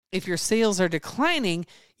if your sales are declining,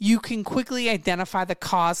 you can quickly identify the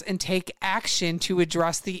cause and take action to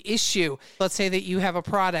address the issue. Let's say that you have a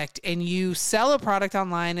product and you sell a product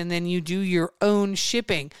online and then you do your own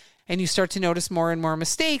shipping and you start to notice more and more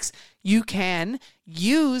mistakes. You can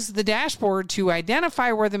use the dashboard to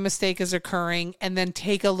identify where the mistake is occurring and then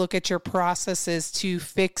take a look at your processes to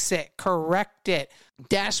fix it, correct it.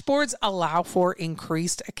 Dashboards allow for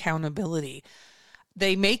increased accountability.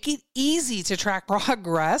 They make it easy to track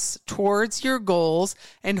progress towards your goals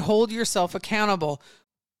and hold yourself accountable.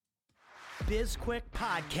 BizQuick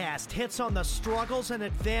Podcast hits on the struggles and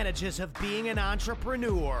advantages of being an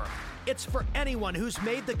entrepreneur. It's for anyone who's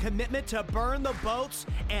made the commitment to burn the boats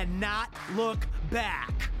and not look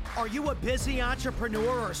back. Are you a busy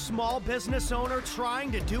entrepreneur or small business owner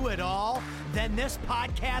trying to do it all? Then this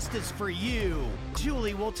podcast is for you.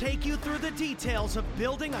 Julie will take you through the details of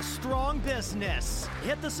building a strong business.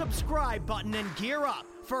 Hit the subscribe button and gear up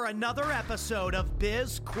for another episode of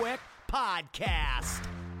BizQuick Podcast.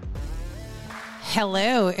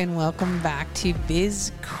 Hello and welcome back to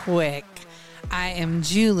BizQuick. I am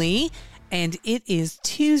Julie and it is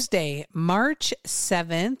Tuesday, March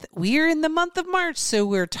 7th. We're in the month of March, so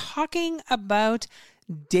we're talking about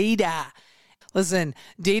data. Listen,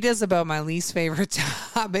 data is about my least favorite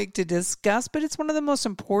topic to discuss, but it's one of the most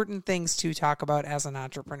important things to talk about as an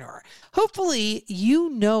entrepreneur. Hopefully, you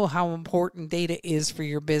know how important data is for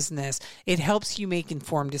your business. It helps you make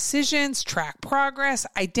informed decisions, track progress,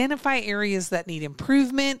 identify areas that need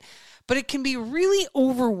improvement, but it can be really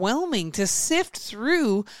overwhelming to sift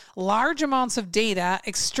through large amounts of data,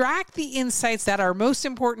 extract the insights that are most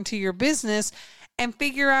important to your business, and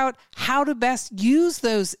figure out how to best use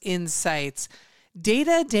those insights.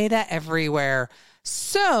 Data everywhere.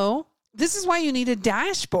 So this is why you need a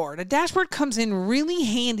dashboard. A dashboard comes in really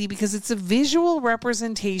handy because it's a visual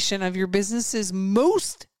representation of your business's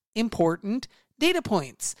most important data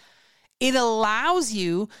points. It allows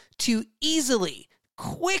you to easily,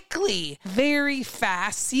 quickly, very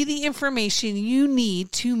fast see the information you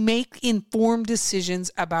need to make informed decisions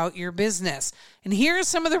about your business. And here are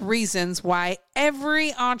some of the reasons why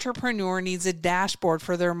every entrepreneur needs a dashboard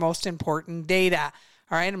for their most important data.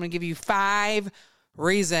 All right, I'm going to give you 5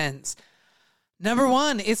 reasons. Number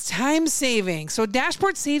 1, it's time saving. So a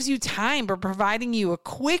dashboard saves you time by providing you a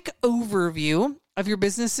quick overview of your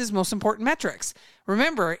business's most important metrics.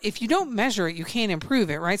 Remember, if you don't measure it, you can't improve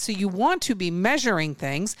it, right? So you want to be measuring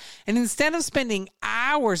things. And instead of spending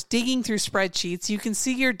hours digging through spreadsheets, you can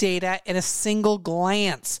see your data at a single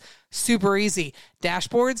glance. Super easy.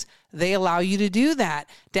 Dashboards, they allow you to do that.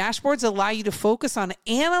 Dashboards allow you to focus on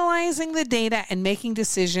analyzing the data and making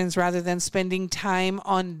decisions rather than spending time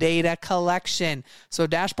on data collection. So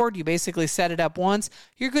dashboard, you basically set it up once,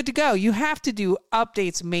 you're good to go. You have to do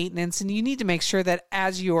updates, maintenance, and you need to make sure that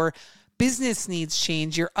as your business needs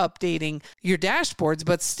change, you're updating your dashboards,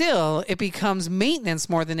 but still it becomes maintenance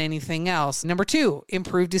more than anything else. Number 2,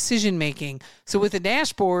 improve decision making. So with a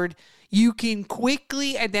dashboard, you can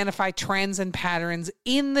quickly identify trends and patterns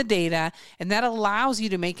in the data, and that allows you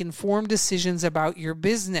to make informed decisions about your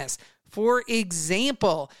business. For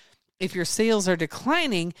example, if your sales are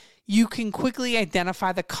declining, you can quickly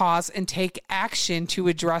identify the cause and take action to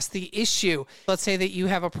address the issue. Let's say that you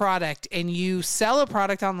have a product and you sell a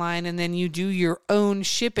product online and then you do your own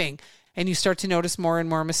shipping and you start to notice more and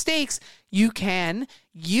more mistakes. You can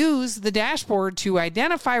use the dashboard to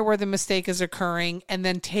identify where the mistake is occurring and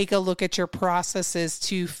then take a look at your processes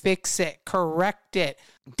to fix it, correct it.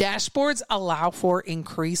 Dashboards allow for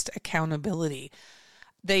increased accountability.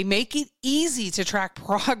 They make it easy to track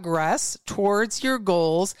progress towards your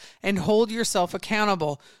goals and hold yourself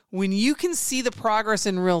accountable. When you can see the progress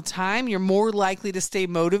in real time, you're more likely to stay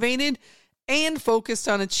motivated and focused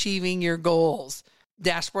on achieving your goals.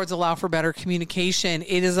 Dashboards allow for better communication.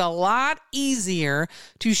 It is a lot easier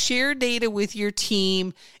to share data with your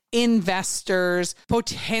team, investors,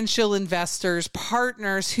 potential investors,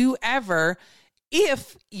 partners, whoever,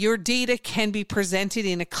 if your data can be presented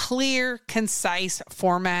in a clear, concise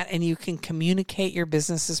format and you can communicate your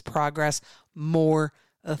business's progress more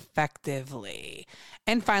effectively.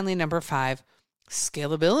 And finally, number 5,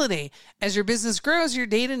 scalability. As your business grows, your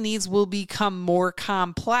data needs will become more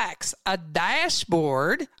complex. A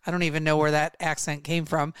dashboard, I don't even know where that accent came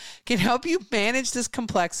from, can help you manage this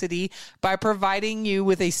complexity by providing you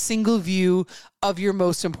with a single view of your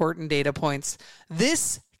most important data points.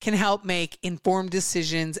 This can help make informed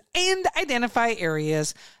decisions and identify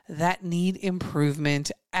areas that need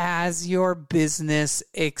improvement as your business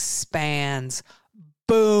expands.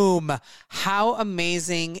 Boom. How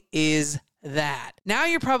amazing is that? Now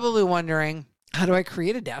you're probably wondering, how do I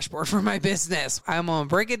create a dashboard for my business? I'm going to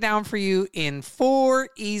break it down for you in 4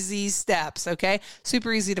 easy steps, okay?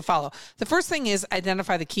 Super easy to follow. The first thing is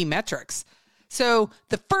identify the key metrics. So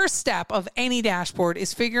the first step of any dashboard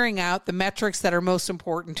is figuring out the metrics that are most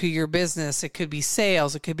important to your business. It could be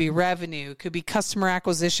sales, it could be revenue, it could be customer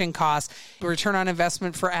acquisition costs, return on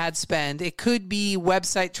investment for ad spend. It could be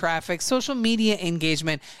website traffic, social media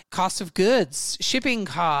engagement, cost of goods, shipping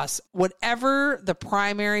costs, whatever the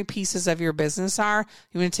primary pieces of your business are,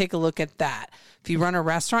 you want to take a look at that. If you run a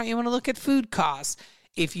restaurant, you want to look at food costs.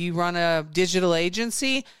 If you run a digital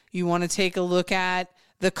agency, you want to take a look at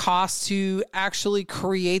the cost to actually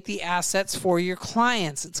create the assets for your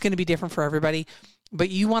clients. It's going to be different for everybody,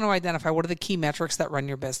 but you want to identify what are the key metrics that run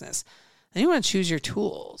your business. Then you want to choose your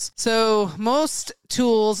tools. So most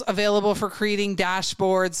tools available for creating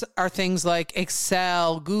dashboards are things like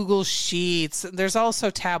Excel, Google Sheets. There's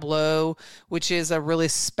also Tableau, which is a really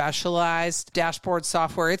specialized dashboard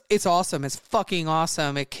software. It's awesome. It's fucking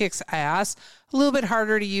awesome. It kicks ass. A little bit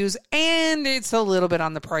harder to use, and it's a little bit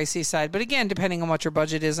on the pricey side. But again, depending on what your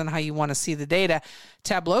budget is and how you want to see the data,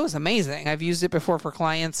 Tableau is amazing. I've used it before for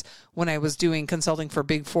clients when I was doing consulting for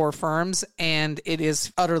Big Four firms, and it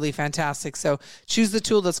is utterly fantastic. So choose the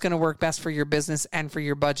tool that's going to work best for your business and for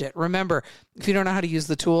your budget. Remember, if you don't know how to use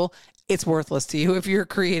the tool, it's worthless to you if you're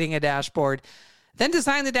creating a dashboard. Then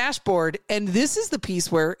design the dashboard. And this is the piece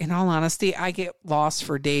where, in all honesty, I get lost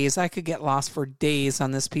for days. I could get lost for days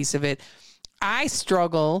on this piece of it. I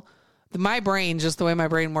struggle. My brain, just the way my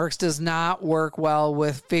brain works, does not work well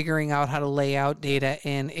with figuring out how to lay out data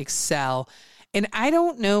in Excel. And I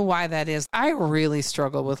don't know why that is. I really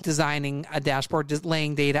struggle with designing a dashboard, just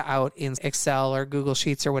laying data out in Excel or Google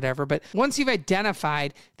Sheets or whatever. But once you've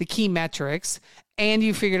identified the key metrics and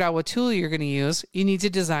you figured out what tool you're going to use, you need to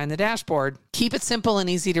design the dashboard. Keep it simple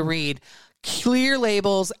and easy to read. Clear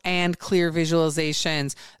labels and clear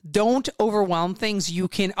visualizations. Don't overwhelm things. You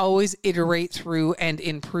can always iterate through and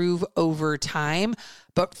improve over time.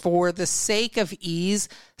 But for the sake of ease,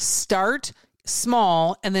 start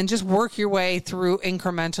small and then just work your way through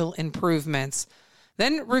incremental improvements.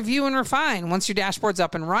 Then review and refine. Once your dashboard's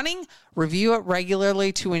up and running, review it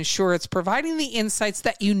regularly to ensure it's providing the insights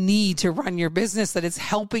that you need to run your business, that it's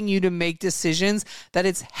helping you to make decisions, that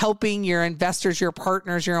it's helping your investors, your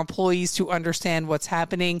partners, your employees to understand what's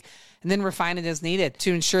happening, and then refine it as needed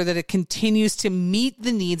to ensure that it continues to meet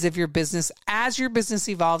the needs of your business as your business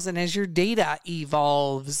evolves and as your data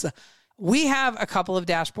evolves. We have a couple of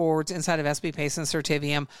dashboards inside of SB Pace and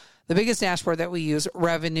Certivium. The biggest dashboard that we use,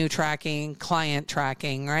 revenue tracking, client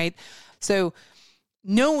tracking, right? So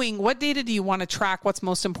knowing what data do you want to track, what's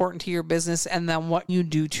most important to your business, and then what you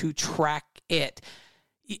do to track it.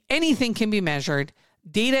 Anything can be measured.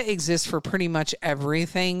 Data exists for pretty much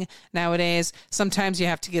everything nowadays. Sometimes you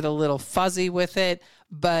have to get a little fuzzy with it,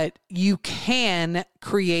 but you can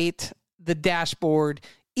create the dashboard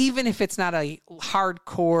even if it's not a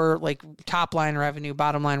hardcore like top line revenue,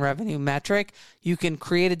 bottom line revenue metric. You can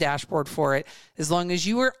create a dashboard for it as long as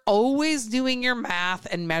you are always doing your math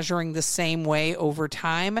and measuring the same way over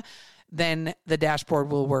time. Then the dashboard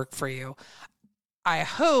will work for you. I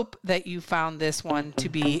hope that you found this one to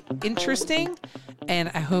be interesting,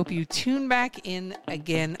 and I hope you tune back in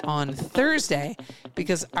again on Thursday,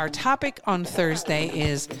 because our topic on Thursday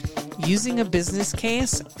is using a business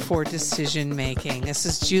case for decision making. This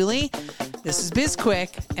is Julie. This is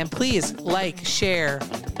BizQuick, and please like, share,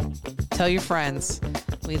 tell your friends.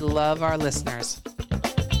 We love our listeners.